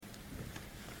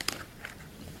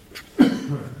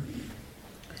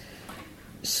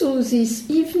So this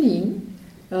evening,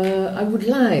 I would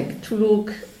like to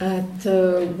look at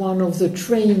one of the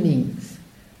trainings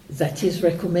that is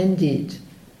recommended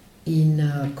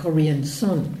in Korean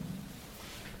Sun.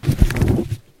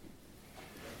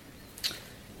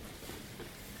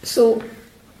 So,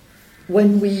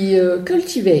 when we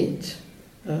cultivate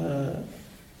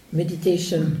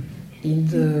meditation in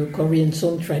the Korean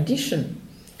Sun tradition,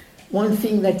 one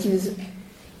thing that is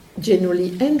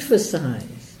generally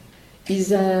emphasized is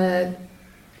that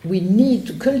we need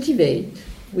to cultivate,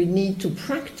 we need to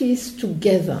practice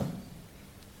together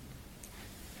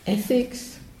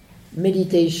ethics,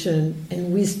 meditation,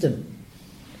 and wisdom.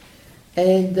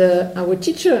 And our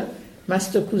teacher,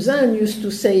 Master Kuzan, used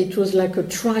to say it was like a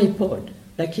tripod.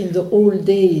 Like in the old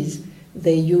days,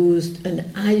 they used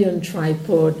an iron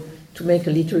tripod to make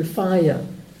a little fire,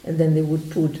 and then they would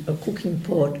put a cooking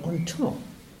pot on top.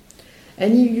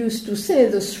 And he used to say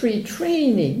the three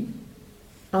training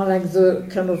are like the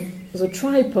kind of the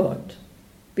tripod,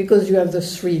 because you have the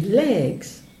three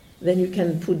legs, then you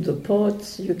can put the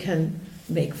pots, you can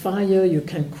make fire, you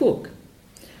can cook.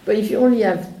 But if you only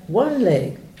have one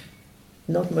leg,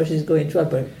 not much is going to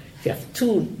happen. If you have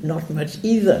two, not much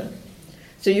either.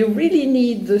 So you really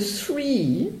need the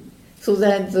three so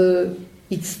that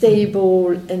it's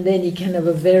stable and then it can have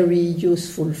a very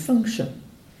useful function.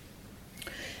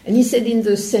 And he said in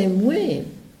the same way,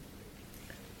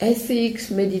 ethics,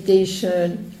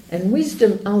 meditation, and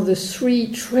wisdom are the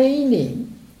three training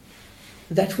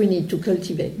that we need to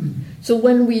cultivate. Mm-hmm. So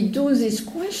when we do this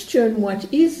question,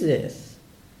 what is this?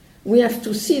 We have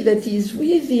to see that it is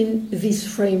within this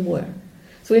framework.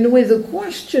 So in a way, the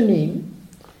questioning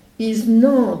is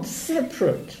not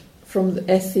separate from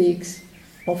the ethics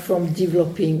or from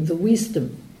developing the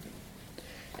wisdom.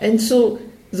 And so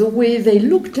the way they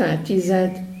looked at is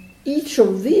that each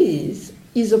of these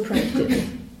is a practice.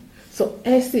 So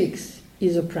ethics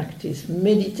is a practice,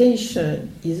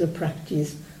 meditation is a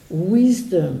practice,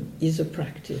 wisdom is a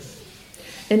practice.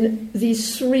 And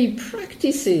these three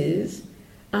practices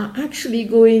are actually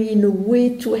going in a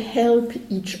way to help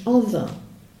each other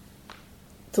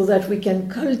so that we can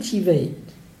cultivate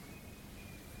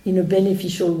in a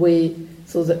beneficial way.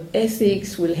 So the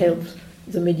ethics will help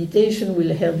the meditation,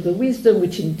 will help the wisdom,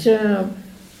 which in turn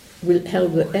will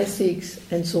help the ethics,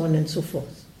 and so on and so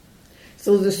forth.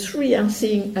 So the three are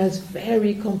seen as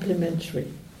very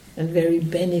complementary and very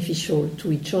beneficial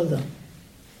to each other.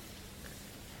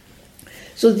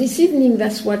 So this evening,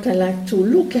 that's what I like to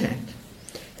look at,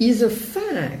 is a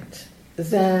fact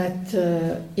that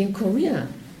in Korea,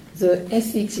 the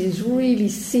ethics is really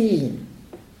seen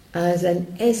as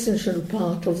an essential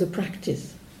part of the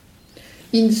practice.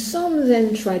 In some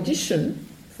Zen tradition,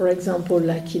 for example,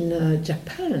 like in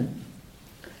Japan,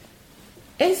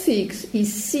 ethics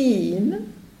is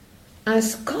seen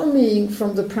as coming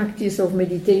from the practice of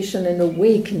meditation and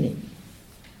awakening.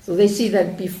 So they see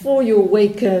that before you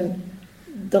awaken,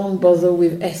 don't bother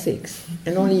with ethics.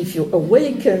 And only if you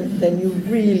awaken, then you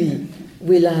really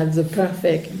will have the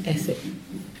perfect ethic,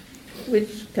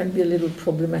 which can be a little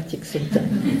problematic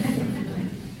sometimes.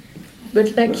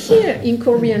 But like here in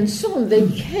Korean Sun, they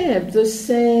kept the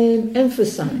same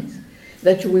emphasis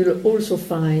that you will also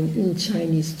find in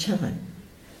Chinese Chan.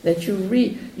 That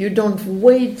you don't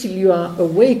wait till you are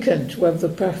awakened to have the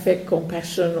perfect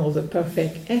compassion or the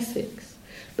perfect ethics,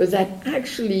 but that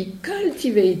actually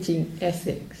cultivating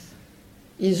ethics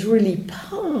is really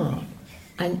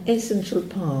an essential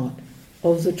part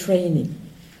of the training.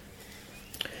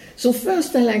 So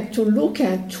first I like to look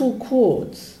at two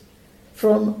quotes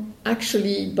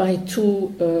by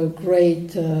two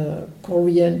great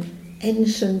Korean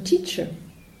ancient teachers.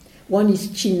 One is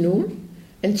Chinul,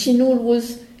 and Chinul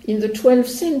was in the 12th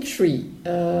century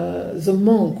the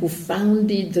monk who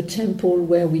founded the temple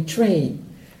where we train,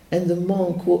 and the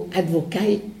monk who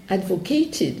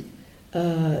advocated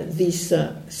this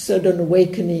sudden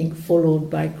awakening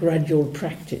followed by gradual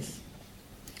practice.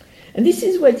 And this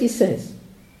is what he says: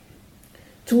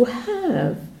 to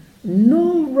have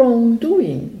no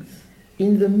wrongdoings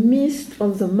in the midst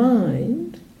of the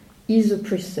mind is a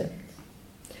precept.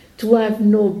 To have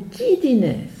no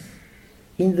giddiness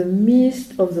in the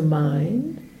midst of the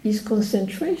mind is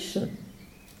concentration.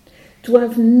 To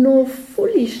have no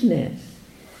foolishness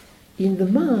in the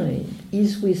mind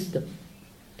is wisdom.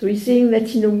 So he's saying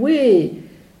that in a way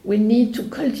we need to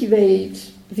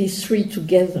cultivate these three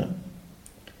together.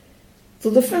 So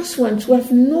the first one, to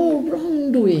have no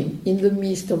wrongdoing in the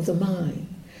midst of the mind.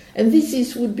 And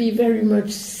this would be very much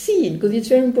seen, because it's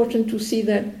very important to see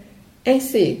that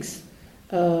ethics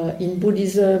in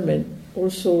Buddhism, and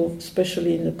also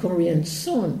especially in the Korean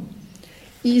Sun,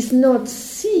 is not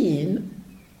seen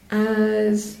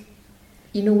as,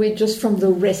 in a way, just from the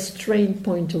restraint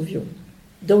point of view.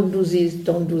 Don't do this,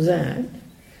 don't do that,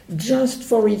 just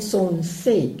for its own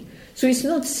sake. So it's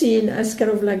not seen as kind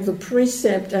of like the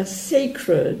precept as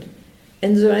sacred,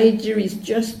 and the idea is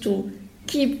just to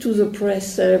keep to the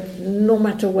precept no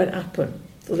matter what happens,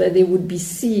 so that they would be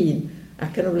seen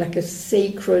as kind of like a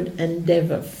sacred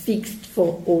endeavor, fixed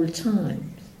for all times.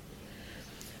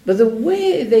 But the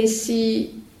way they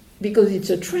see, because it's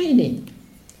a training,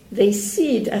 they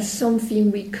see it as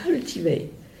something we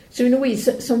cultivate. So in a way,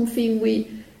 it's something we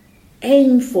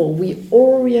aim for, we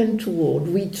orient toward,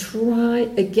 we try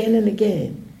again and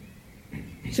again.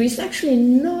 So it's actually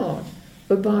not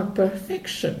about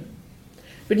perfection,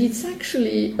 but it's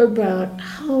actually about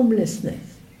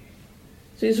harmlessness.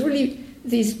 So it's really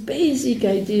this basic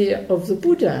idea of the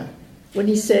Buddha, when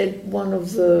he said one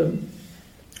of the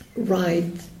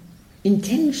right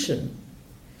intention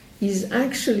is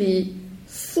actually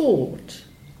thought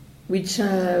which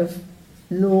have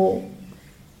no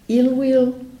ill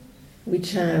will,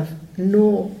 which have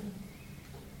no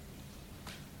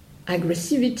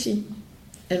aggressivity,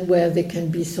 and where there can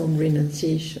be some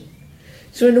renunciation.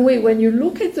 So in a way, when you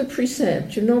look at the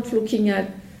precept, you're not looking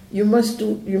at you must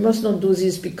not do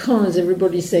this because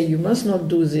everybody say you must not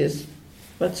do this.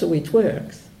 That's the way it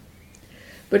works.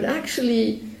 But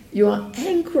actually, you are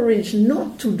encouraged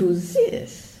not to do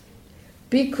this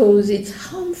because it's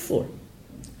harmful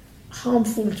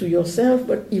to yourself,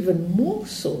 but even more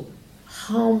so,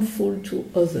 harmful to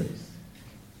others.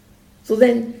 So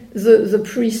then the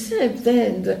precept,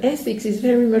 then the ethics is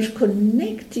very much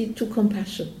connected to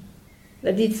compassion.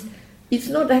 That it's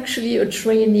not actually a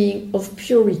training of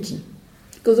purity,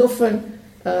 because often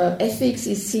ethics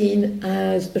is seen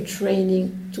as a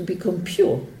training to become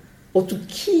pure or to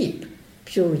keep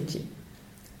purity.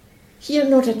 Here,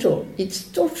 not at all. It's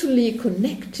totally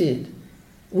connected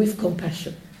with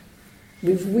compassion,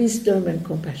 with wisdom and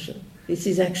compassion. This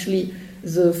is actually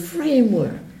the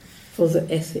framework for the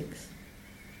ethics.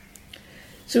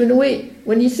 So in a way,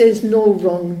 when he says no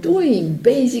wrongdoing,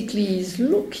 basically he's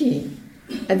looking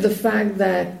at the fact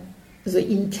that the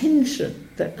intention,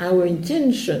 that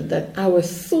our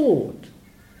thought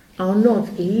are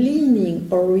not leaning,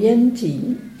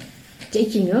 orienting,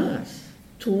 taking us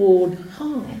toward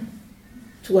harm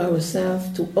to ourselves,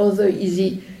 to others,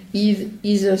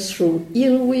 either through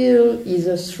ill will,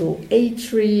 either through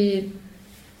hatred,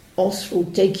 or through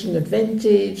taking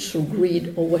advantage, through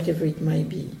greed, or whatever it might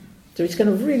be. So it's kind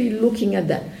of really looking at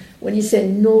that. When he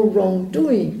said no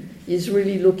wrongdoing, he's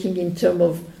really looking in terms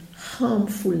of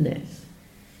harmfulness.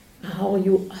 How are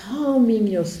you harming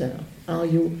yourself? Are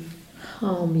you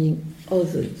harming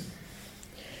others?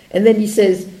 And then he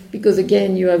says, because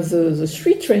again you have the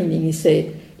street training, he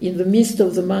said, in the midst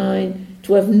of the mind,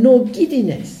 to have no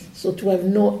giddiness, so to have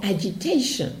no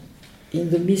agitation. In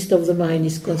the midst of the mind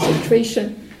is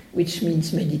concentration, which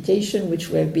means meditation, which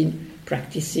we have been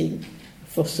practicing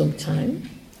for some time.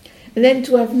 And then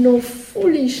to have no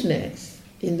foolishness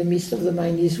in the midst of the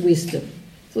mind is wisdom.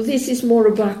 So this is more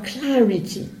about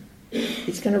clarity.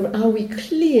 It's kind of, are we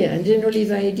clear? And generally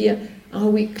the idea, are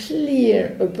we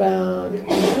clear about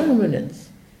impermanence?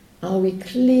 Are we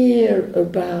clear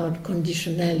about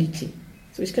conditionality?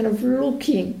 So it's kind of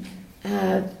looking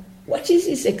at what is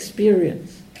this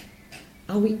experience?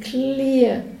 Are we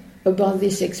clear about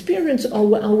this experience,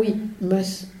 or are we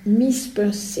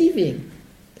misperceiving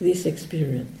this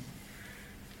experience?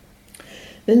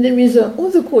 Then there is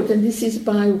another quote, and this is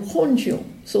by Wonyo.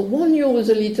 So Wonyo was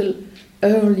a little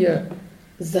earlier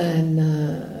than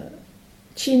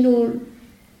Chinul,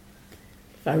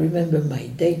 if I remember my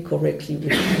date correctly,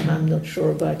 which I'm not sure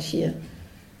about here,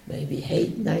 maybe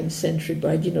 8th, 9th century,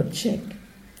 but I did not check.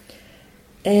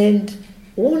 And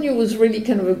Wonyo was really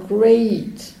kind of a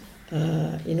great,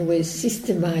 in a way,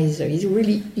 systemizer. He's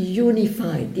really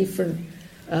unified different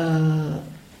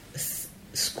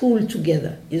school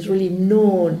together. He's really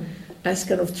known as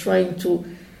kind of trying to,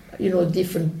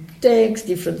 different texts,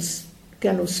 different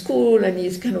kind of school, and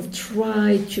he's kind of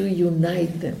tried to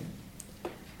unite them.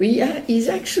 He's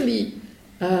actually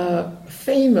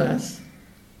famous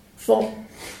for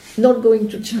not going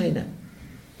to China,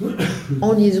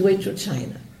 on his way to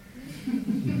China.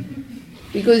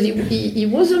 Because he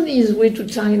was on his way to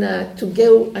China to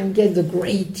go and get the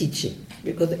great teaching.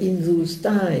 Because in those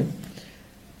times,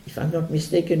 if I'm not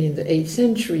mistaken, in the 8th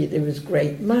century, there was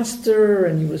great master,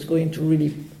 and he was going to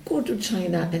really go to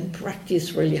China and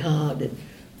practice really hard and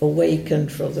awaken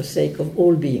for the sake of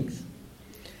all beings.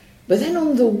 But then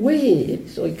on the way,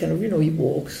 so he kind of, he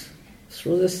walks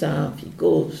through the south, he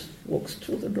walks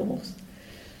through the north.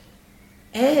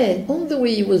 And on the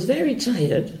way he was very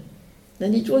tired,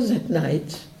 and it was at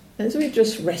night, and so he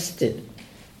just rested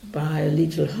by a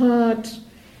little hut,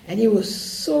 and he was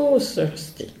so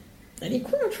thirsty. And he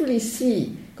could not really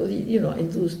see, because,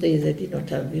 in those days they did not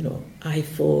have,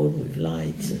 iPhone with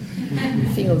lights and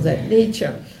things of that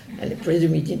nature. And I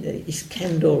presume his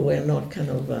candle were not kind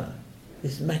of,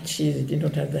 his matches, he did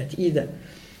not have that either.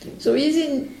 So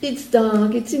it's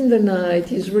dark, it's in the night,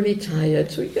 he's really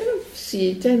tired, so he kind of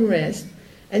sit and rest.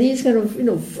 And he's kind of,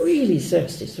 really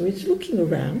thirsty. So he's looking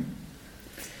around.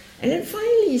 And then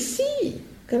finally he sees,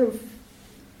 kind of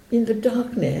in the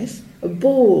darkness, a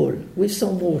bowl with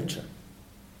some water.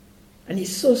 And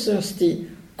he's so thirsty,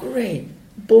 great,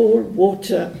 bowl,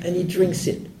 water, and he drinks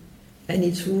it. And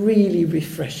it's really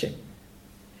refreshing.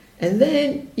 And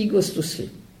then he goes to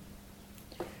sleep.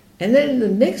 And then the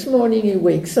next morning he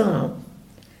wakes up,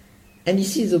 and he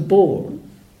sees a bowl,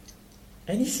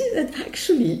 and he sees that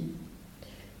actually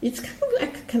it's kind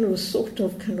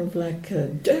of a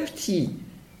dirty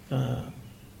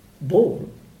bowl.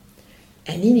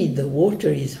 And in it, the water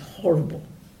is horrible.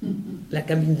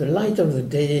 Mm-hmm. The light of the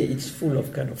day, it's full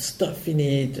of kind of stuff in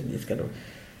it, and it's kind of,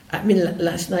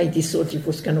 last night he thought it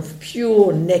was kind of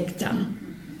pure nectar.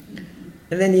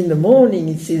 And then in the morning,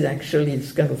 it sees actually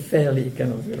it's kind of fairly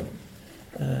kind of,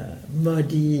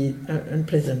 muddy,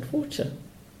 unpleasant water.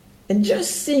 And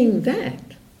just seeing that,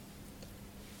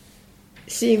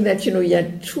 he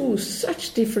had two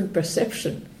such different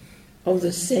perceptions of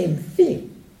the same thing,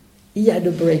 he had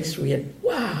a breakthrough. He had,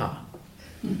 wow!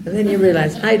 And then he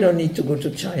realized, I don't need to go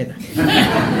to China.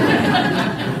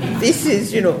 This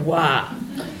is, wow!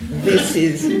 This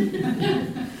is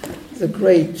the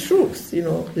great truth,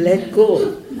 let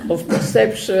go of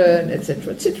perception,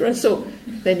 etc., etc. So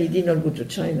then he did not go to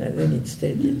China, then he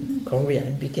stayed in Korea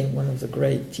and became one of the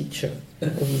great teachers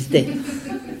of his day.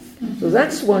 So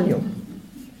that's Won-Yung.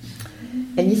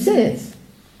 And he says,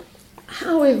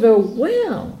 however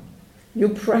well you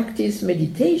practice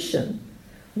meditation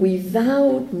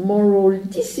without moral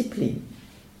discipline,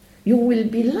 you will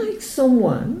be like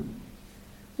someone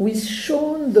who is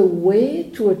shown the way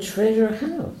to a treasure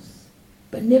house,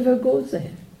 but never goes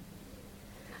there.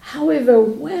 However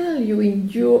well you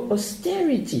endure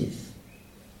austerities,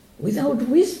 without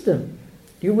wisdom,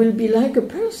 you will be like a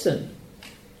person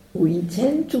who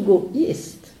intends to go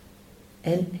east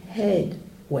and head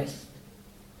west.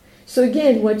 So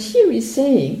again, what here is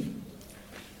saying,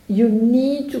 you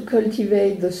need to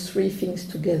cultivate those three things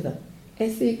together: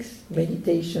 ethics,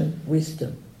 meditation,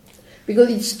 wisdom. Because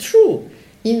it's true,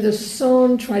 in the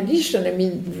Son tradition,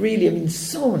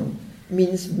 Son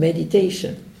means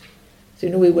meditation. So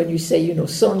in a way, when you say,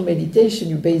 Son meditation,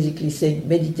 you're basically saying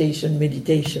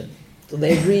meditation. So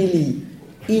they're really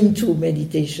into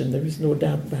meditation, there is no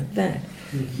doubt about that.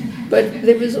 But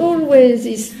there is always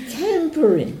this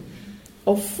tempering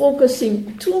of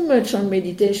focusing too much on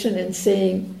meditation and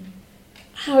saying,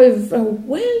 however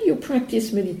well you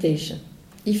practice meditation,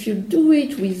 if you do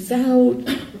it without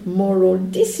moral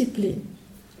discipline,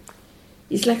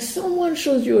 it's like someone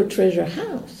shows you a treasure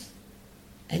house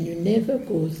and you never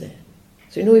go there.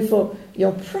 So for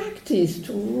your practice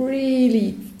to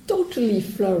really totally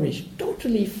flourish,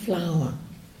 totally flower,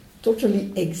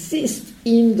 totally exist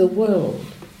in the world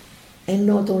and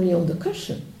not only on the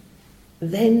cushion,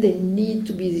 then there need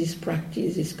to be this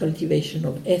practice, this cultivation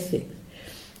of ethics.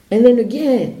 And then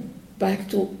again, back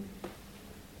to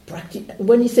practice.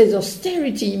 When he says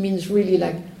austerity, he means really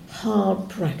like hard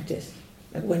practice.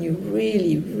 Like when you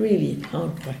really, really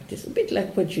hard practice, a bit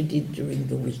like what you did during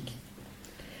the week.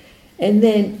 And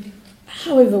then,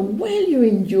 however well you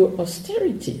endure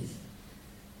austerities,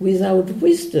 without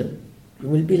wisdom, you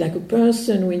will be like a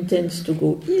person who intends to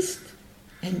go east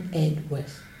and head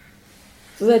west.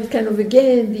 So that kind of,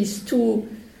 again, these two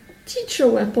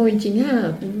teachers were pointing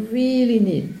out, we really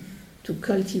need to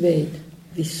cultivate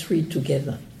these three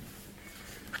together.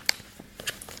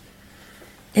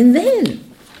 And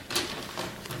then,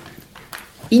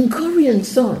 in Korean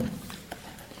song,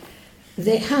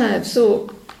 there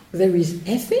is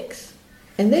ethics,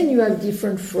 and then you have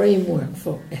different framework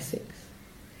for ethics.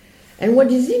 And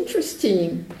what is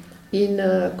interesting in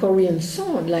Korean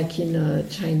song, like in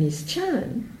Chinese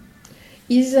chant,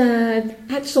 is that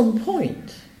at some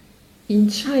point in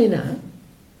China,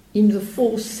 in the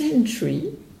 4th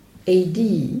century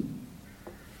AD,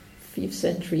 5th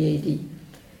century AD,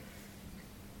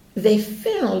 they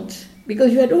felt,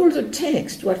 because you had all the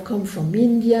text what come from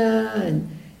India, and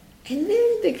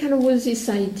then there kind of was this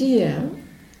idea,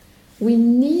 we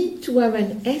need to have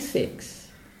an ethics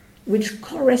which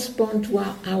correspond to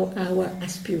our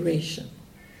aspiration.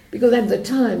 Because at the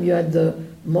time you had the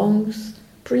monks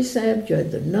precept, you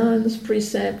had the nuns'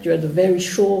 precept, you had the very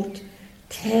short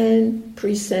 10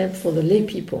 precept for the lay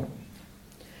people.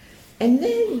 And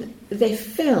then they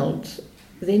felt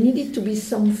there needed to be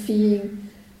something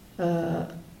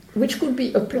which could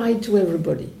be applied to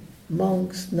everybody,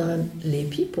 monks, nuns, lay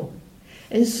people.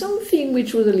 And something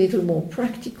which was a little more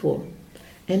practical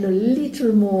and a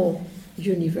little more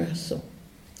universal.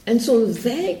 And so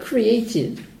they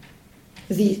created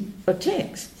a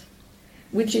text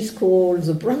which is called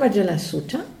the Brahmajala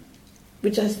Sutta,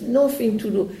 which has nothing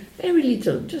to do, very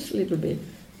little, just a little bit,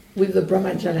 with the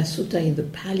Brahmajala Sutta in the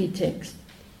Pali text.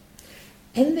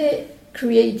 And they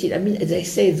created, they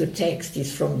say the text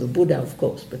is from the Buddha, of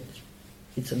course, but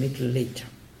it's a little later.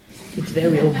 It's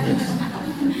very obvious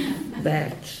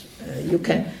that you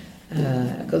can,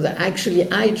 because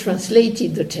actually I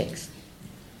translated the text.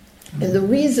 And the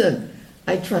reason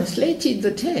I translated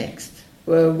the text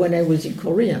when I was in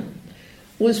Korea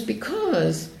was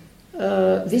because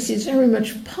this is very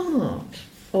much part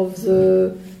of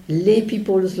the lay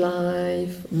people's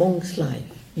life, monks' life,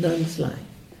 nuns' life.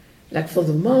 Like for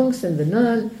the monks and the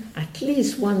nuns, at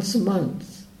least once a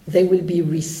month, they will be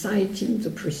reciting the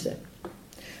precept.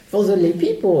 For the lay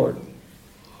people,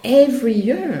 every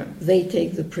year they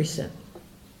take the precept.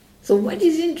 So what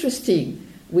is interesting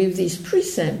with this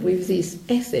precept, with this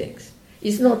ethics,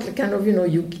 is not kind of,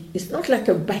 it's not like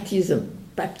a baptism,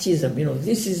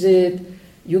 this is it,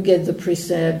 you get the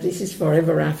precept, this is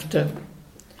forever after.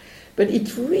 But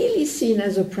it's really seen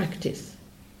as a practice.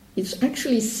 It's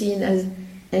actually seen as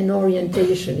an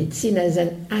orientation, it's seen as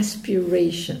an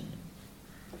aspiration.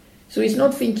 So it's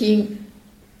not thinking,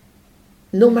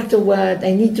 no matter what,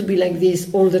 I need to be like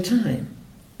this all the time.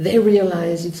 They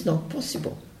realize it's not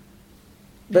possible.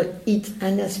 But it's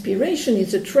an aspiration,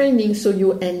 it's a training, so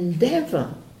you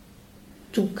endeavor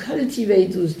to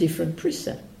cultivate those different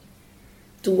precepts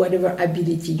to whatever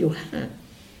ability you have.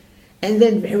 And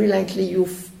then very likely you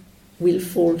will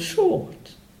fall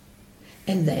short.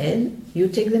 And then you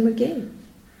take them again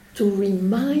to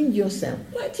remind yourself,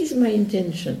 what is my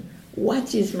intention?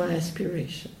 What is my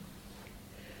aspiration?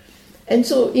 And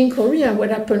so in Korea, what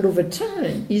happened over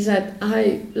time is that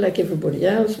I, like everybody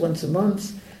else, once a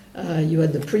month, you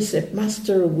had the precept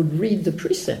master who would read the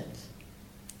precepts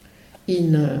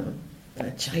in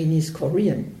Chinese,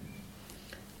 Korean.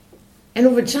 And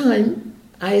over time,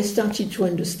 I started to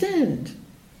understand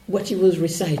what he was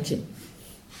reciting.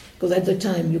 Because at the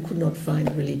time, you could not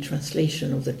find really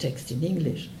translation of the text in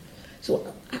English.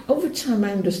 So over time,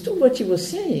 I understood what he was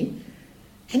saying.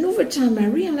 And over time, I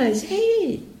realized,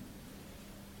 hey,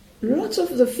 lots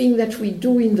of the things that we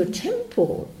do in the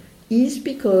temple is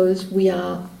because we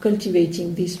are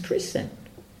cultivating this precept.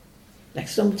 Like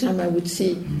sometimes I would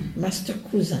see Master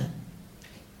Kuzan,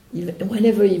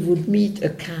 whenever he would meet a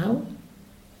cow,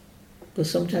 because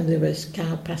sometimes there was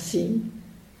cow passing,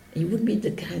 he would meet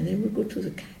the cow and then would go to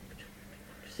the cow.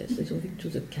 Say something to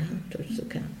the cow, touch the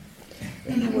cow.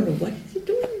 And I wonder, what is he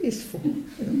doing this for?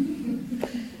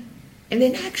 And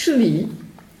then actually,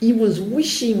 he was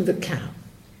wishing the cow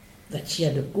that she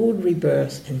had a good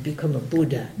rebirth and become a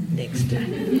Buddha next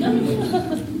time.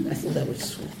 I thought that was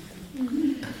sweet.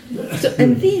 So,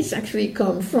 and this actually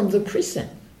comes from the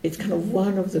precept. It's kind of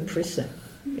one of the precepts.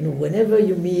 Whenever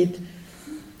you meet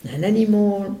an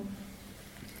animal,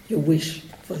 you wish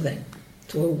for them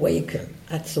to awaken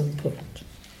at some point.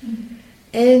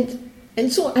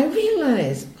 And so I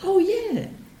realized, oh yeah,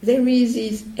 there is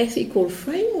this ethical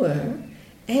framework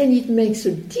and it makes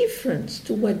a difference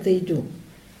to what they do.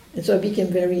 And so I became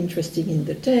very interested in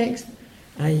the text.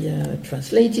 I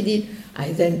translated it.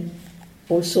 I then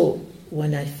also,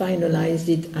 when I finalized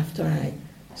it, after I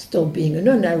stopped being a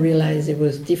nun, I realized there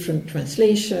was different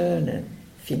translation and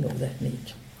things of that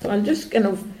nature. So I'll just kind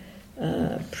of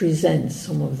present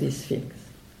some of these things.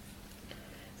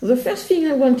 So the first thing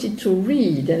I wanted to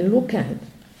read and look at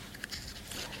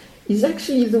is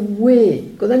actually the way,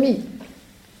 because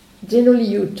generally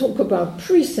you talk about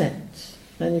precepts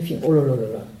and you think,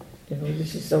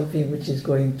 this is something which is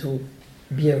going to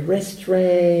be a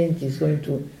restraint, is going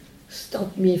to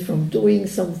stop me from doing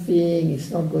something,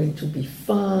 it's not going to be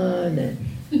fun, and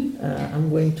I'm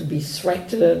going to be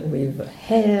threatened with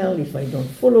hell if I don't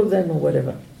follow them or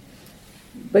whatever.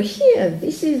 But here,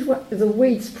 this is the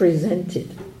way it's presented.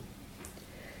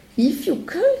 If you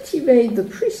cultivate the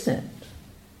precept,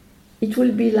 it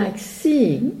will be like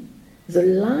seeing the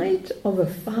light of a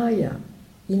fire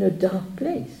in a dark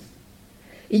place.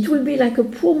 It will be like a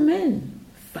poor man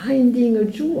finding a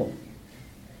jewel.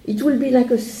 It will be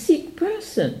like a sick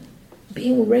person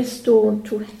being restored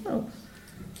to health.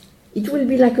 It will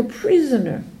be like a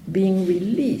prisoner being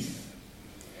released.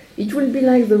 It will be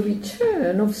like the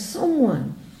return of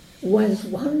someone who has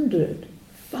wandered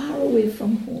far away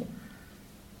from home.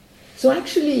 So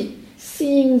actually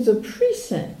seeing the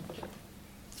precept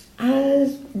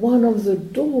as one of the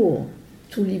door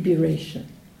to liberation,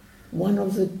 one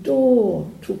of the door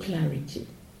to clarity,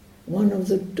 one of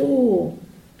the door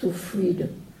to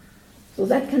freedom. So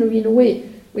that kind of, in a way,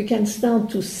 we can start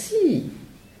to see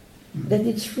that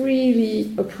it's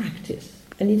really a practice.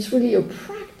 And it's really a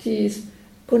practice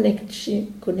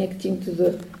connecting to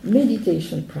the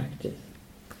meditation practice.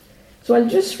 So I'll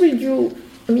just read you,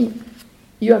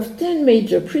 you have 10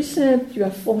 major precepts, you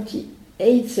have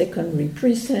 48 secondary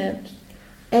precepts,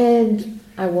 and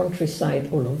I won't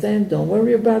recite all of them, don't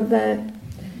worry about that.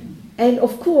 And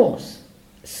of course,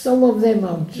 some of them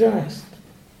are just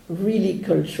really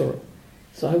cultural,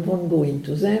 so I won't go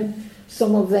into them.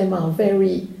 Some of them are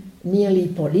very nearly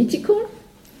political,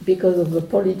 because of the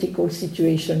political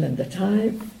situation at the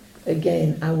time.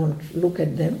 Again, I won't look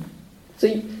at them. So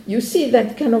you see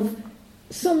that kind of,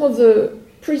 some of the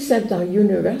precepts are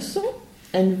universal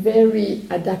and very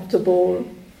adaptable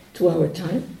to our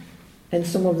time, and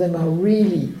some of them are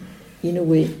really, in a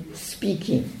way,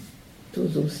 speaking to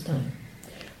those times.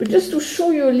 But just to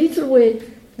show you a little way,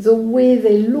 the way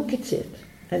they look at it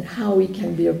and how it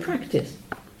can be a practice.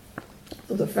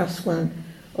 So the first one,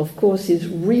 of course, is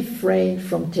refrain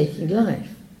from taking life.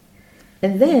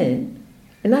 And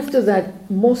after that,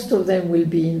 most of them will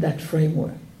be in that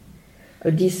framework.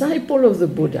 A disciple of the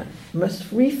Buddha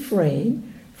must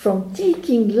refrain from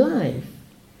taking life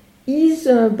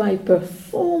either by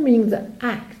performing the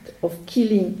act of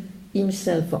killing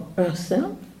himself or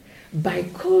herself, by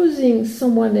causing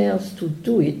someone else to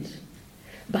do it,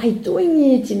 by doing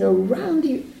it in a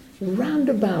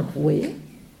roundabout way,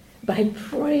 by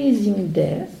praising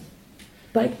death,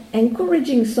 by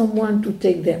encouraging someone to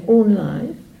take their own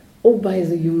life, or by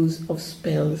the use of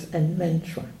spells and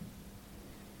mantra.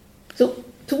 So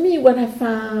to me, what I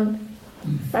found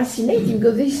fascinating,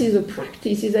 because this is a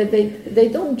practice, is that they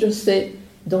don't just say,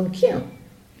 don't kill.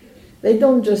 They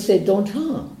don't just say, don't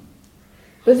harm.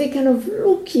 But they're kind of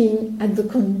looking at the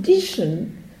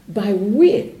condition by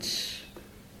which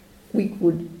we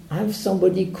could have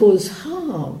somebody cause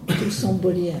harm to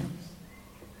somebody else.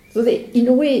 So in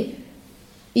a way,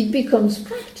 it becomes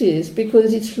practice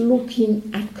because it's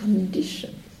looking at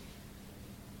conditions.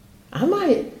 I've not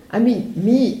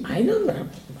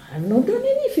done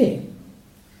anything.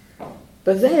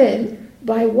 But then,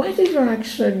 by whatever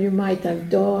action you might have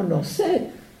done or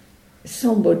said,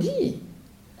 somebody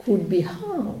could be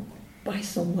harmed by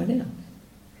someone else.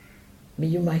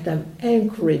 You might have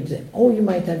encouraged them, or you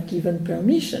might have given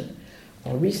permission.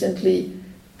 Or recently,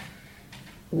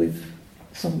 with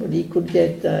somebody could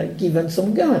get given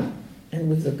some gun, and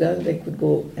with the gun they could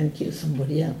go and kill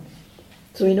somebody else.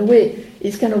 So in a way,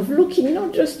 it's kind of looking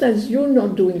not just as you're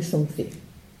not doing something,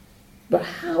 but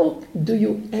how do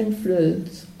you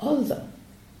influence others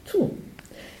too?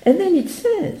 And then it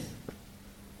says,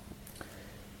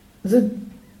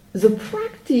 the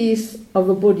practice of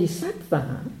a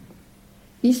bodhisattva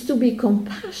is to be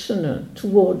compassionate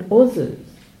toward others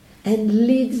and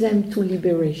lead them to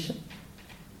liberation.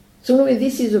 So in a way,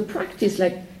 this is a practice,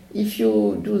 like if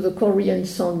you do the Korean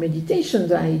sound meditation,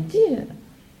 the idea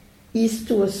is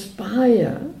to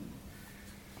aspire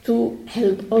to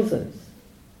help others.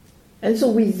 And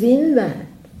so within that,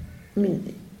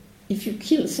 if you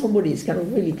kill somebody, it's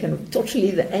really totally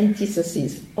the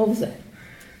antithesis of that.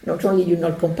 Not only you're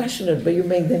not compassionate, but you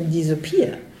make them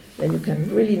disappear, then you can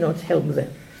really not help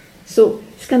them. So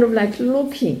it's like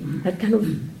looking at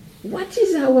what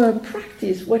is our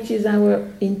practice, what is our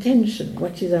intention,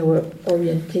 what is our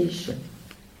orientation.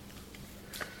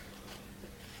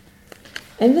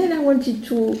 And then I wanted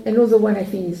to, another one I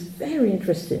think is very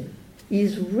interesting,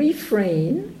 is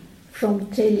refrain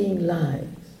from telling lies.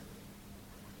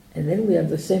 And then we have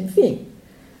the same thing.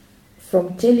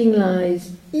 From telling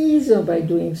lies either by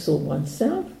doing so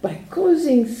oneself, by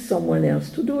causing someone else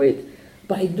to do it,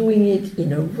 by doing it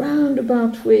in a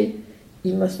roundabout way.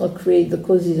 He must not create the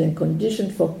causes and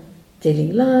conditions for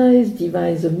telling lies,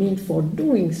 devise a means for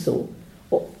doing so,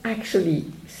 or actually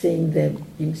saying them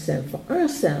himself or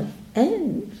herself.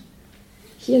 And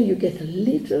here you get a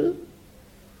little,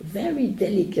 very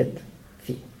delicate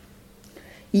thing.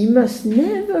 He must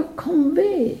never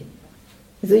convey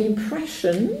the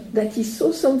impression that he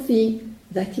saw something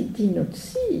that he did not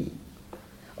see,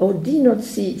 or did not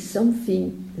see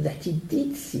something that he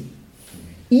did see,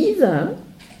 either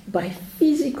by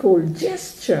physical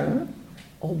gesture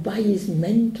or by his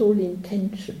mental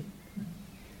intention.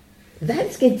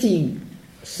 That's getting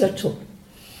subtle,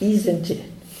 isn't it?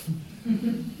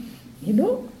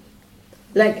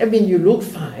 Like, I mean, you look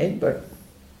fine, but,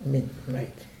 I mean,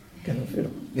 right, kind of,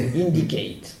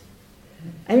 indicate.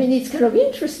 I mean, it's kind of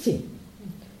interesting,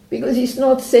 because he's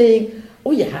not saying,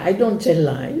 oh yeah, I don't tell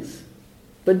lies,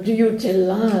 but do you tell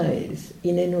lies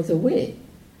in another way?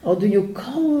 Or do you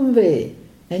convey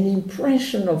an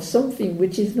impression of something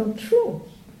which is not true?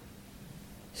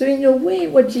 So in a way,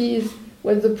 what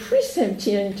the precept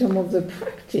here in terms of the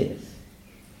practice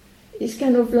is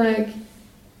kind of like,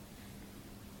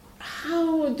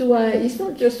 it's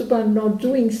not just about not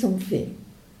doing something.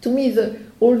 To me,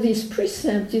 all this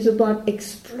precept is about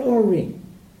exploring.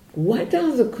 What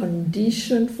are the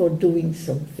conditions for doing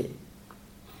something?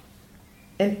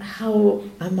 And how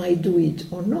am I doing it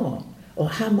or not? Or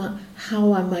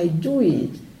how am I doing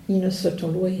it in a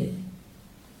certain way?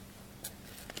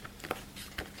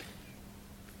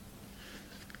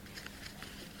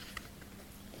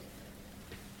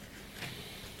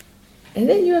 And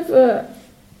then you have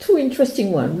two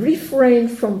interesting ones. Refrain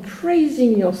from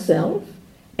praising yourself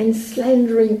and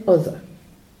slandering others.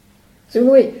 So in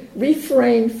a way,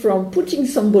 refrain from putting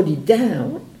somebody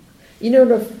down in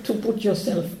order to put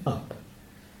yourself up.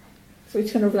 So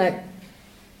it's kind of like,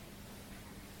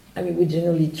 I mean, we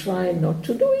generally try not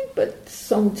to do it, but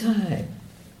sometimes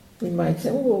we might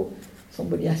say, oh,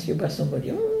 somebody asks you about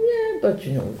somebody, oh yeah, but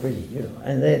really,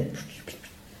 and then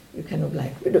you kind of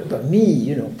like, but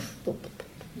me,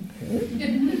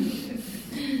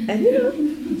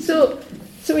 and so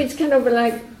it's kind of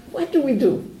like, what do we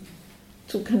do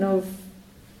to kind of,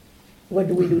 what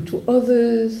do we do to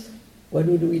others? What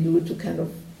do we do to kind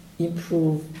of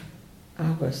improve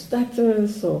our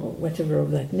status or whatever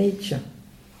of that nature?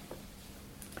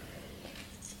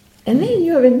 And then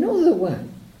you have another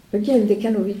one. Again, they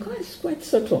kind of be quite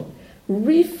subtle.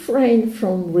 Refrain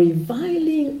from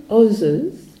reviling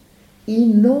others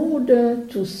in order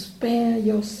to spare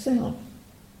yourself.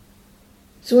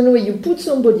 So in a way, you put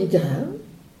somebody down,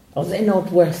 or they're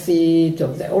not worth it, or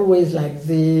they're always like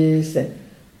this, and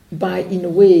by, in a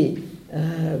way,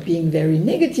 being very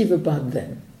negative about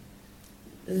them,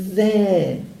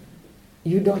 then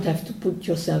you don't have to put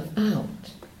yourself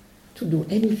out to do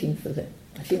anything for them.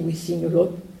 I think we're seeing a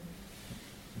lot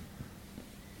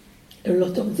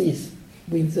of this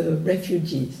with the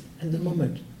refugees at the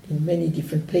moment in many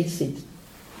different places.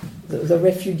 The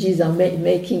refugees are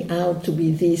making out to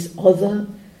be this other,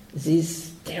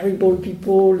 these terrible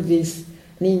people, and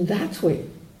in that way,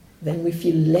 then we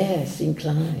feel less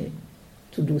inclined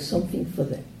to do something for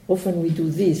them. Often we do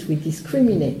this, we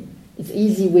discriminate. It's an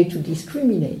easy way to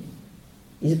discriminate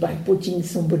is by putting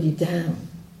somebody down.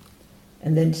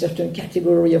 And then certain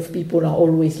category of people are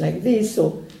always like this,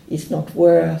 so it's not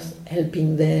worth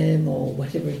helping them or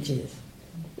whatever it is.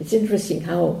 It's interesting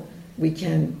how we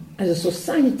can, as a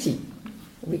society,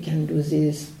 we can do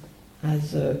this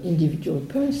as an individual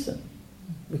person.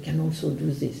 We can also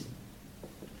do this.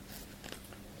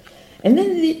 And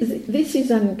then this is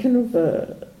a kind of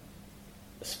a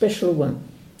special one.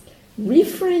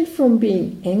 Refrain from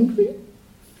being angry,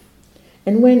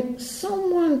 and when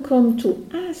someone comes to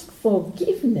ask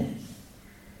forgiveness,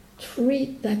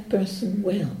 treat that person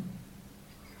well.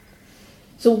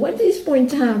 So what this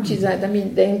point out is that,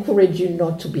 they encourage you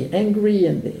not to be angry,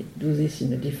 and they do this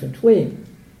in a different way.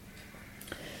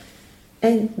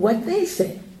 And what they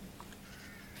say,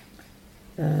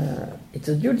 it's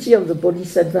a duty of the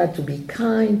Bodhisattva to be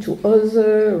kind to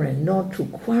others and not to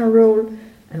quarrel,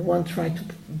 and one try to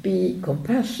be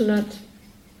compassionate.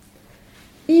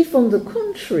 If, on the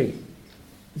contrary,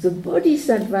 the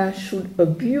Bodhisattva should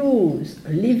abuse a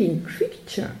living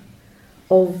creature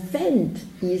or vent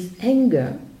his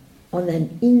anger on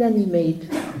an inanimate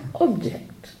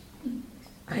object,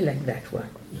 I like that one,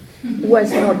 who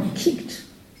has not kicked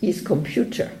his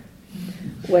computer,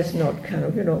 who has not kind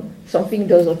of, something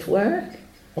doesn't work,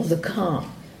 or the car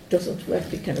doesn't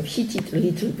work, you kind of hit it a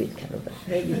little bit, kind of,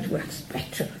 maybe it works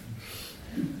better.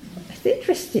 It's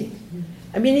interesting.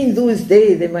 In those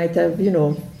days, they might have,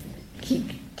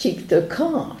 kicked a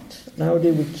cart. Now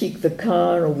they would kick the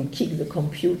car, or we kick the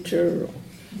computer, or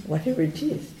whatever it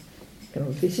is.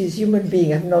 This is human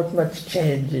being, have not much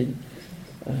changed in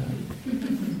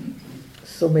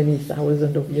so many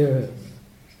thousands of years.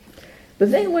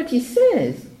 But then what he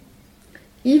says,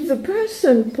 if the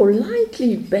person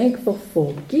politely begs for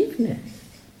forgiveness,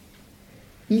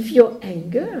 if your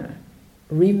anger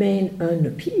remain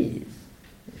unappeased,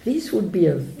 this would be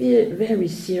a very, very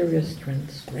serious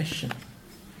transgression.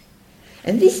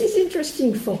 And this is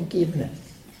interesting,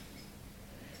 forgiveness,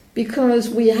 because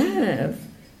we have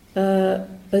a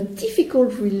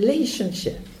difficult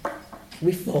relationship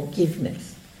with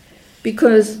forgiveness,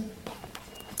 because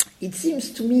it seems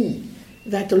to me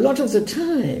that a lot of the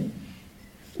time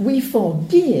we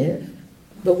forgive,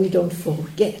 but we don't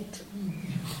forget.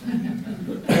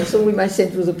 And so we might say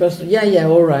to the person, yeah,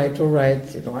 all right,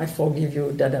 I forgive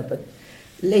you, but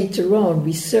later on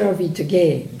we serve it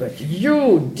again, but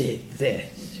you did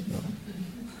this,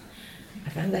 I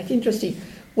find that interesting.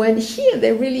 When here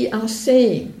they really are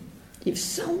saying, if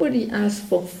somebody asks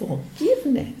for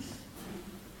forgiveness,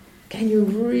 can you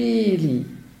really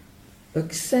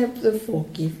accept the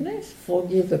forgiveness,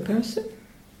 forgive the person,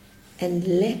 and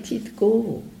let it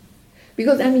go?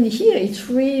 Because, here it's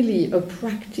really a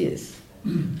practice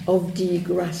of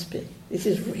de-grasping. This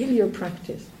is really a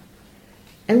practice.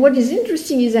 And what is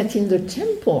interesting is that in the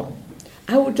temple,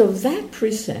 out of that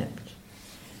precept,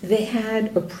 they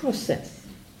had a process.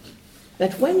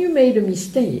 That when you made a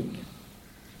mistake,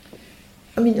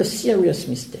 a serious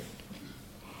mistake,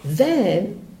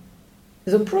 then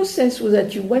the process was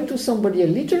that you went to somebody a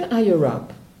little higher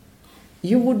up,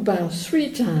 you would bow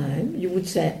 3 times, you would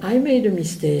say, I made a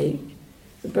mistake.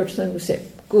 The person would say,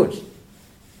 good.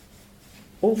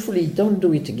 Hopefully don't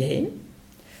do it again.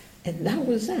 And that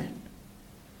was that.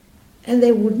 And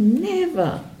they would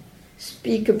never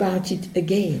speak about it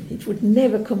again. It would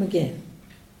never come again.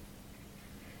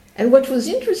 And what was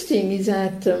interesting is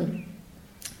that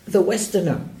the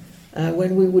Westerner,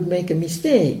 when we would make a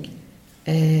mistake,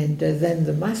 and then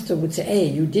the master would say, hey,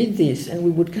 you did this, and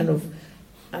we would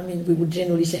we would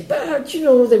generally say, but,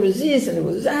 there was this, and there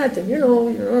was that, and,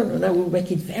 and I would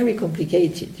make it very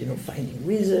complicated, finding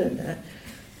reason.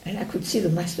 And I could see the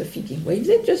master thinking, well, if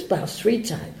they just bow 3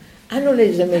 times,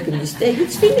 acknowledge they make a mistake,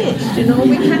 it's finished,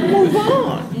 we can move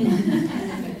on.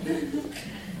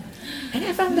 And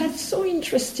I found that so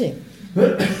interesting,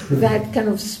 that kind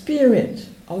of spirit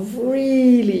of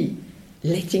really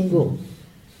letting go.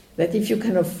 That if you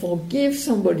kind of forgive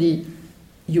somebody,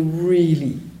 you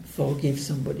really forgive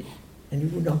somebody. And you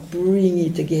would not bring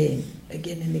it again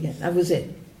and again. That was it.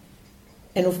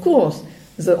 And of course,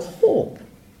 the hope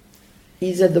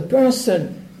is that the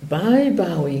person, by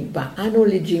bowing, by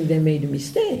acknowledging they made a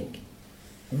mistake,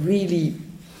 really,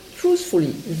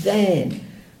 truthfully, then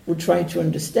would try to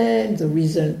understand the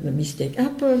reason the mistake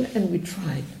happened, and we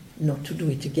try not to do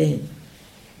it again.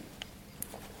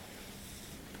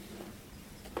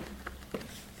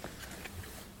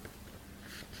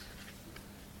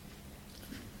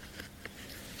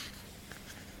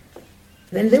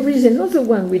 Then there is another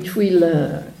one which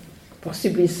will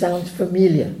possibly sound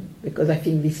familiar, because I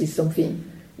think this is something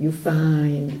you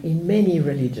find in many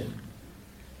religions.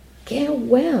 Care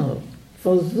well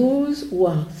for those who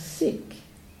are sick.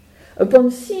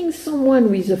 Upon seeing someone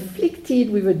who is afflicted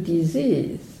with a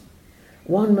disease,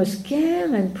 one must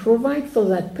care and provide for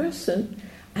that person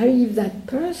as if that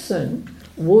person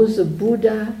was a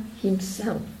Buddha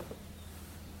himself.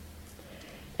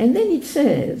 And then it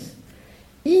says,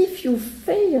 if you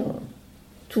fail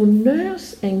to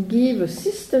nurse and give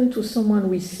assistance to someone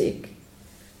who is sick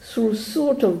through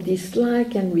sort of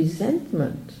dislike and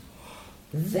resentment,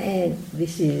 then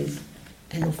this is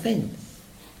an offense.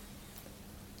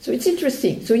 So it's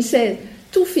interesting. So he says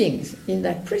 2 things in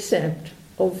that precept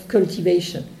of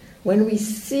cultivation. When we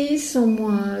see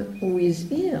someone who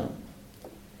is ill,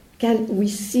 can we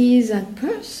see that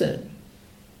person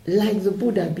like the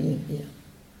Buddha being ill?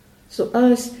 So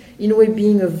us, in a way,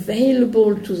 being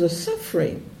available to the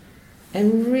suffering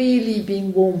and really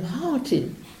being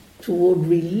warm-hearted toward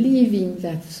relieving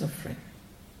that suffering.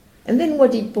 And then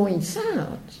what he points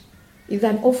out is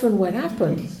that often what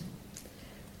happens,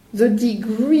 the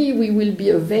degree we will be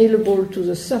available to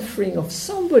the suffering of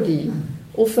somebody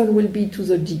often will be to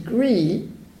the degree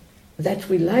that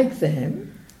we like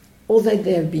them or that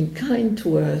they have been kind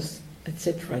to us,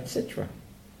 etc., etc.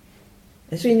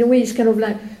 And so in a way it's kind of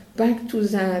like back to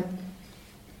that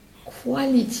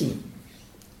quality.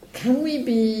 Can we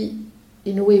be,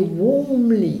 in a way,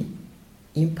 warmly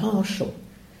impartial,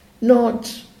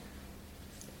 not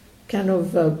kind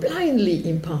of blindly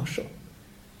impartial?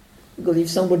 Because if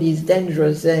somebody is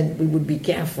dangerous, then we would be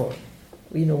careful.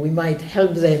 We might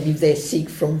help them if they're sick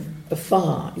from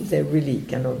afar, if they're really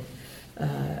kind of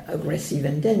aggressive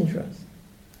and dangerous.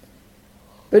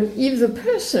 But if the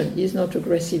person is not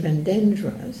aggressive and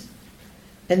dangerous,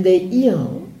 and they're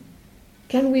ill,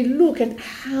 can we look at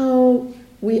how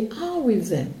we are with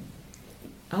them?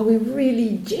 Are we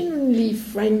really genuinely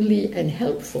friendly and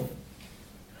helpful?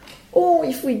 Or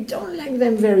if we don't like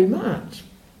them very much,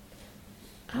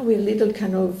 are we a little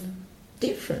kind of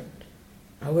different?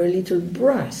 Are we a little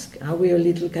brusque? Are we a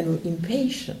little kind of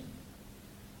impatient?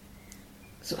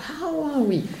 So how are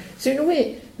we? So in a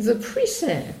way, the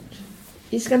precept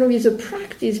is kind of is a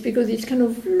practice because it's kind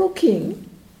of looking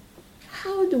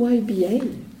how do I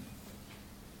behave?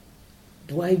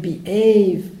 Do I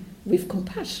behave with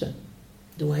compassion?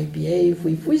 Do I behave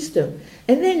with wisdom?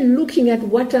 And then looking at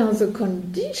what are the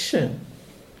conditions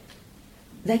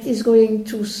that is going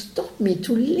to stop me,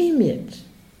 to limit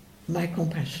my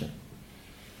compassion.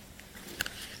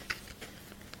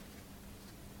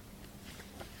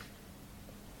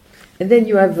 And then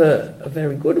you have a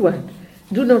very good one.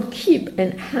 Do not keep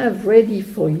and have ready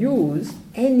for use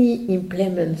any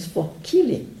implements for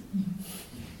killing.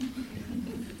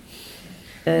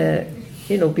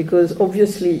 Because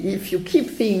obviously if you keep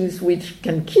things which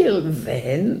can kill,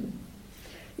 then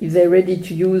if they're ready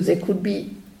to use, they could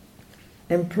be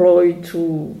employed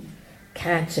to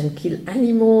catch and kill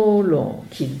animal or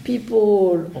kill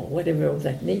people or whatever of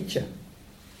that nature.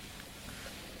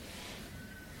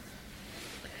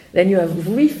 Then you have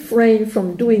refrain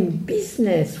from doing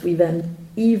business with an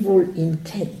evil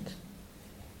intent.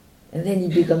 And then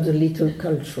it becomes a little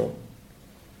cultural.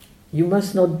 You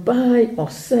must not buy or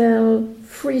sell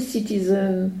free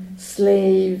citizen,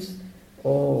 slaves,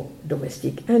 or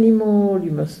domestic animal.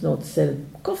 You must not sell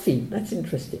coffin. That's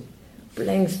interesting.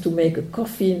 Planks to make a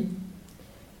coffin,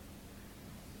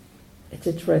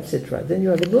 etc., etc. Then you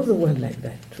have another one like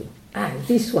that too.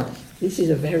 This one. This is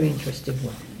a very interesting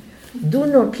one. Do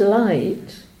not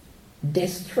light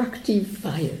destructive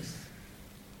fires.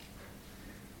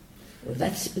 Well,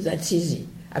 that's easy.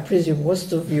 I presume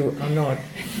most of you are not,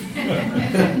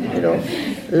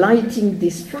 lighting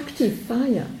destructive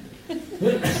fire.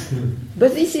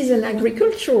 But this is an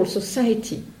agricultural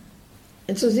society.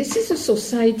 And so this is a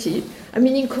society,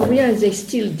 in Korea they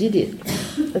still did it.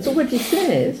 And so what it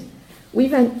says,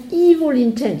 with an evil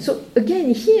intent. So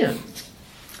again here,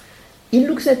 it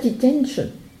looks at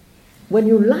intention. When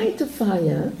you light a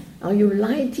fire, are you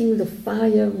lighting the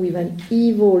fire with an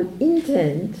evil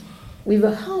intent, with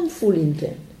a harmful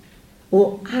intent?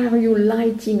 Or are you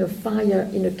lighting a fire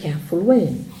in a careful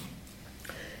way?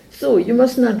 So you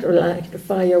must not light a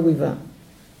fire with a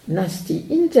nasty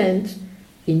intent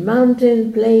in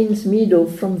mountain, plains, meadow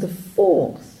from the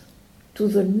 4th to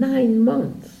the 9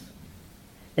 months.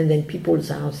 And then people's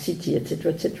house, city,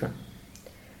 etc., etc.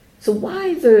 So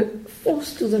why the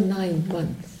 4th to the 9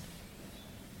 months?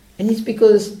 And it's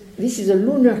because this is a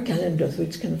lunar calendar, so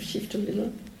it's kind of shift a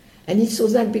little. And it's so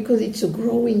that because it's a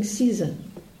growing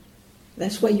season.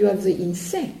 That's why you have the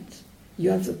insect,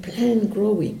 you have the plant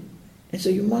growing. And so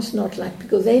you must not light,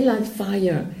 because they light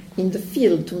fire in the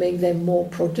field to make them more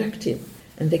productive.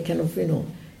 And they kind of,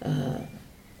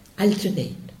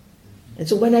 alternate. And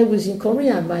so when I was in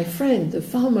Korea, my friend, the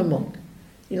farmer monk,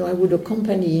 I would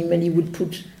accompany him and he would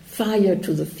put fire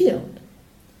to the field.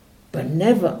 But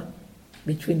never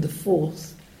between the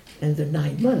 4th and the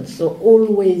 9 months, so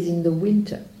always in the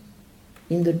winter.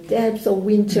 In the depths of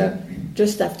winter,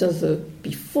 just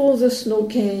before the snow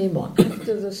came or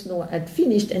after the snow had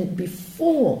finished and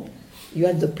before you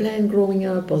had the plant growing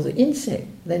up or the insect,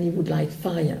 then you would light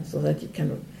fire so that it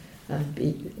can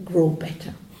grow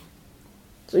better.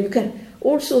 So you can,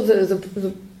 also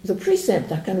the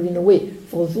precepts are kind of in a way,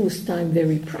 for those time,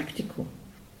 very practical.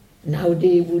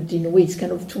 Nowadays would, in a way, it's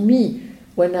kind of, to me,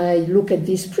 when I look at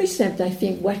this precept, I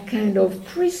think, what kind of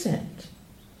precept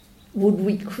would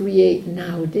we create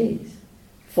nowadays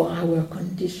for our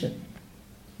condition?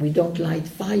 We don't light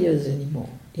fires anymore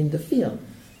in the field.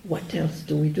 What else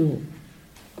do we do?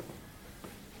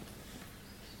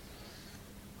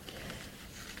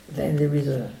 Then there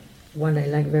is one I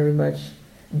like very much.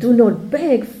 Do not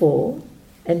beg for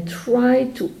and try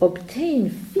to obtain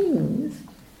things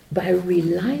by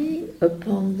relying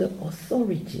upon the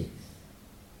authorities.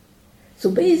 So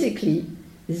basically,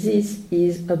 this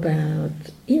is about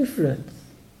influence.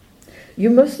 You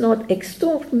must not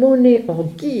extort money or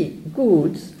give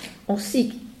goods or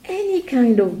seek any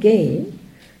kind of gain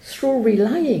through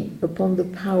relying upon the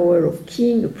power of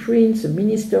king, a prince, a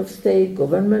minister of state,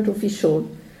 government official,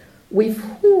 with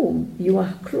whom you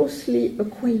are closely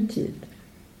acquainted.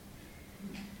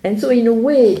 And so in a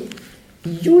way,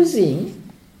 using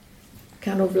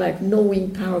kind of like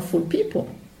knowing powerful people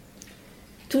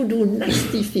to do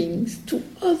nasty things to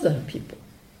other people.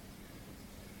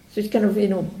 So it's kind of,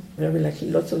 very likely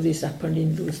lots of this happened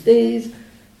in those days,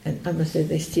 and I must say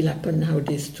they still happen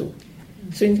nowadays too.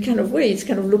 So in kind of way, it's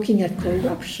kind of looking at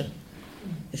corruption.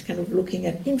 It's kind of looking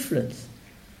at influence.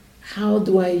 How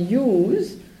do I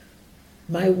use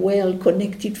my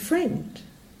well-connected friend?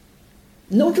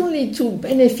 Not only to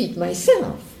benefit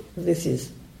myself, this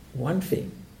is one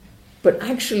thing, but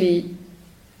actually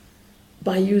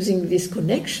by using this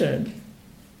connection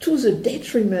to the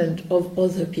detriment of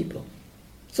other people.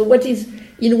 So what is,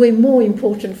 in a way, more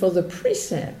important for the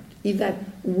precept is that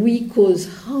we cause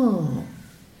harm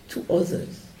to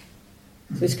others.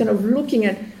 So it's kind of looking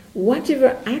at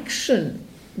whatever action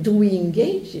do we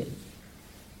engage in,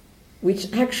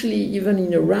 which actually, even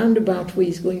in a roundabout way,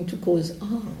 is going to cause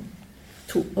harm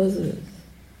to others.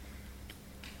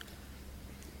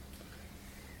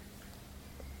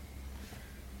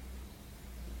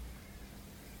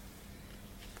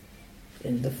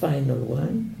 And the final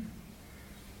one.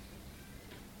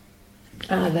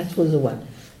 That was the one.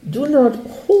 Do not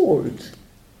hold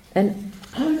an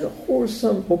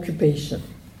unwholesome occupation.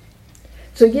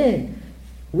 So again,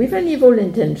 with an evil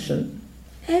intention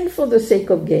and for the sake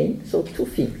of gain, so two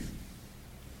things.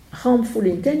 Harmful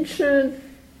intention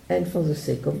and for the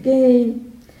sake of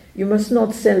gain. You must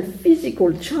not sell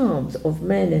physical charms of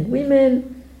men and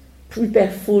women,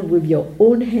 prepare food with your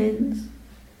own hands,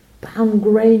 pound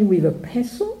grain with a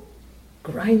pestle,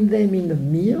 grind them in a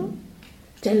mill,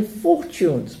 tell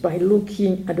fortunes by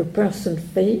looking at a person's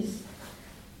face,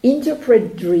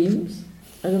 interpret dreams,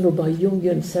 I don't know about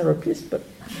Jungian therapists, but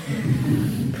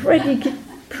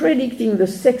predicting the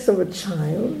sex of a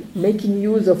child, making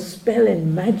use of spell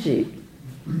and magic,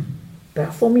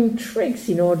 performing tricks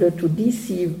in order to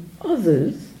deceive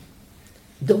others,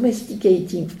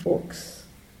 domesticating ox,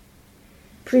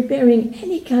 preparing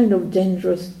any kind of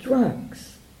dangerous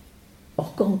drugs,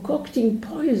 or concocting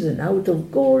poison out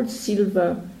of gold,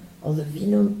 silver, or the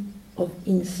venom of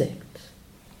insects.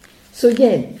 So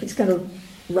again, it's kind of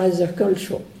rather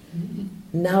cultural.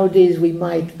 Nowadays we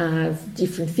might have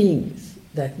different things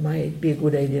that might be a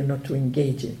good idea not to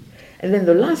engage in. And then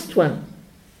the last one,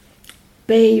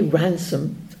 pay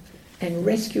ransom and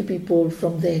rescue people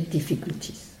from their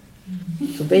difficulties.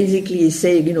 So basically he's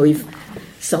saying, if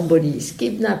somebody is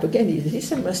kidnapped, again,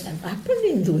 this must have happened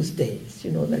in those days,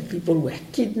 that people were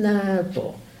kidnapped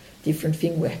or different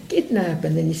things were kidnapped,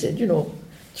 and then he said,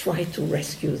 try to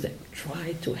rescue them,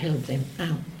 try to help them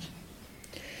out.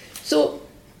 So,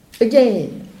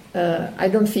 again, I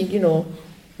don't think,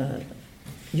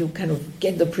 you kind of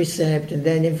get the precept and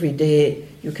then every day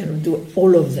you kind of do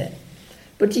all of that.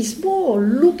 But it's more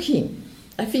looking.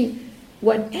 I think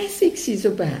what ethics is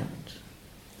about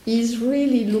is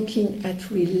really looking at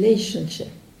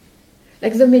relationship.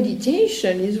 Like the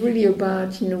meditation is really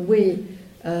about, in a way,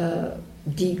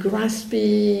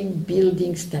 degrasping,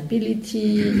 building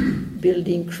stability,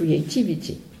 building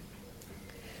creativity.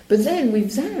 But then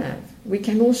with that, we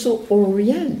can also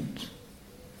orient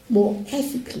more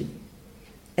ethically.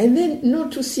 And then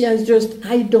not to see as just,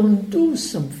 I don't do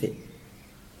something,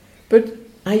 but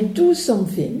I do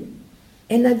something,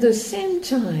 and at the same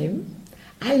time,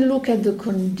 I look at the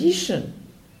condition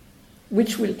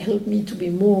which will help me to be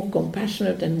more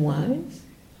compassionate and wise,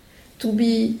 to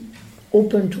be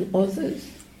open to others,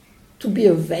 to be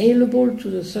available to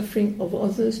the suffering of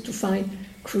others, to find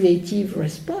creative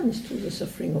response to the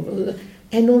suffering of others,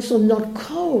 and also not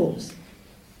cause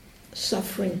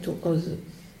suffering to others.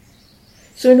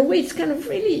 So in a way it's kind of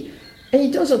really, and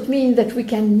it doesn't mean that we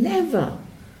can never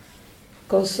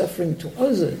cause suffering to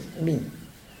others. I mean,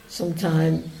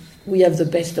 sometimes we have the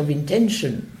best of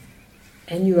intention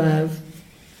and you have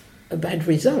a bad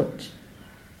result.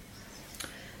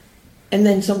 And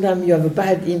then sometimes you have a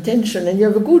bad intention and you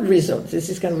have a good result. This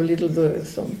is kind of a little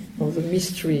some of the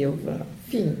mystery of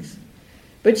things.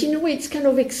 But in a way it's kind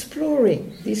of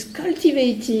exploring, this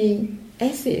cultivating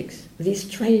ethics, this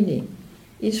training,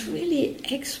 is really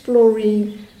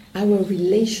exploring our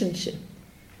relationship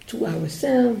to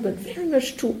ourselves, but very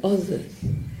much to others.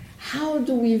 How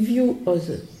do we view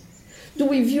others? Do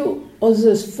we view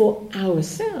others for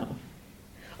ourselves?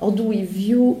 Or do we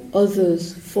view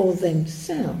others for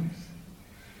themselves?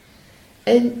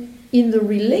 And in the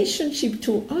relationship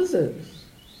to others,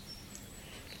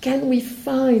 can we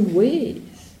find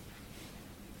ways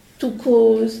to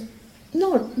cause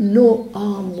not no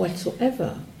harm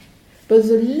whatsoever, but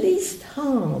the least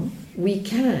harm we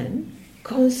can,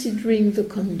 considering the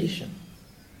condition?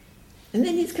 And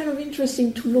then it's kind of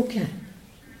interesting to look at.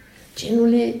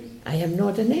 Generally, I am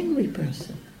not an angry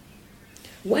person.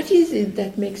 What is it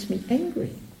that makes me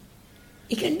angry?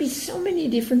 It can be so many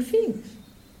different things.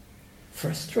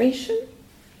 Frustration,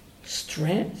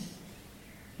 stress,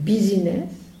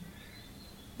 busyness.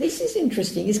 This is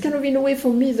interesting. It's kind of, in a way,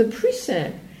 for me, the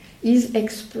precept is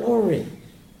exploring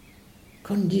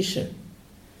condition.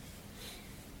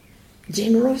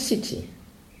 Generosity.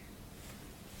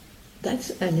 That's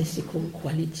an ethical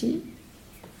quality.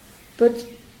 But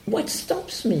what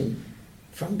stops me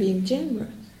from being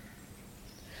generous?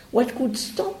 What could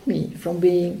stop me from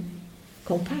being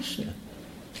compassionate?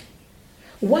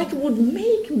 What would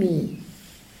make me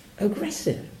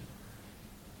aggressive?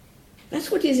 That's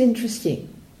what is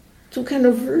interesting. to kind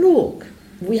of look.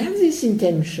 We have this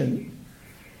intention,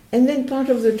 and then part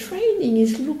of the training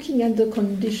is looking at the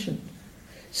condition.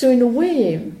 So in a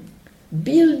way,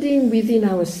 building within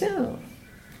ourselves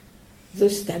the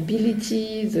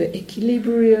stability, the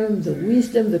equilibrium, the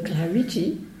wisdom, the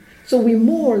clarity, so we're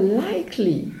more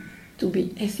likely to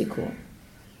be ethical.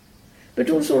 But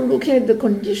also look at the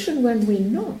condition when we're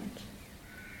not.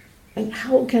 And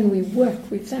how can we work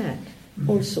with that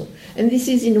also? And this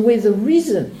is in a way the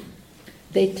reason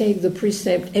they take the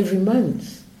precept every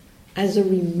month as a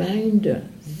reminder.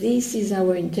 This is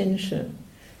our intention.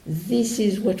 This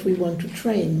is what we want to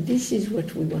train. This is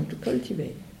what we want to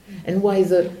cultivate. And why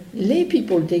the lay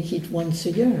people take it once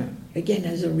a year, again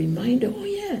as a reminder, oh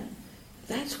yeah,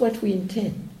 that's what we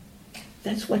intend.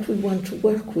 That's what we want to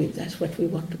work with. That's what we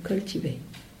want to cultivate.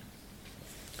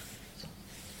 So.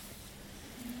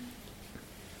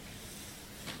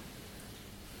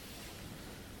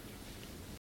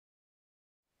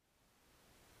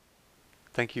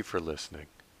 Thank you for listening.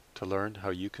 To learn how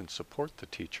you can support the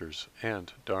teachers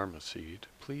and Dharma Seed,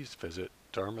 please visit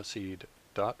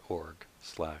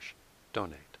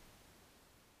dharmaseed.org/donate.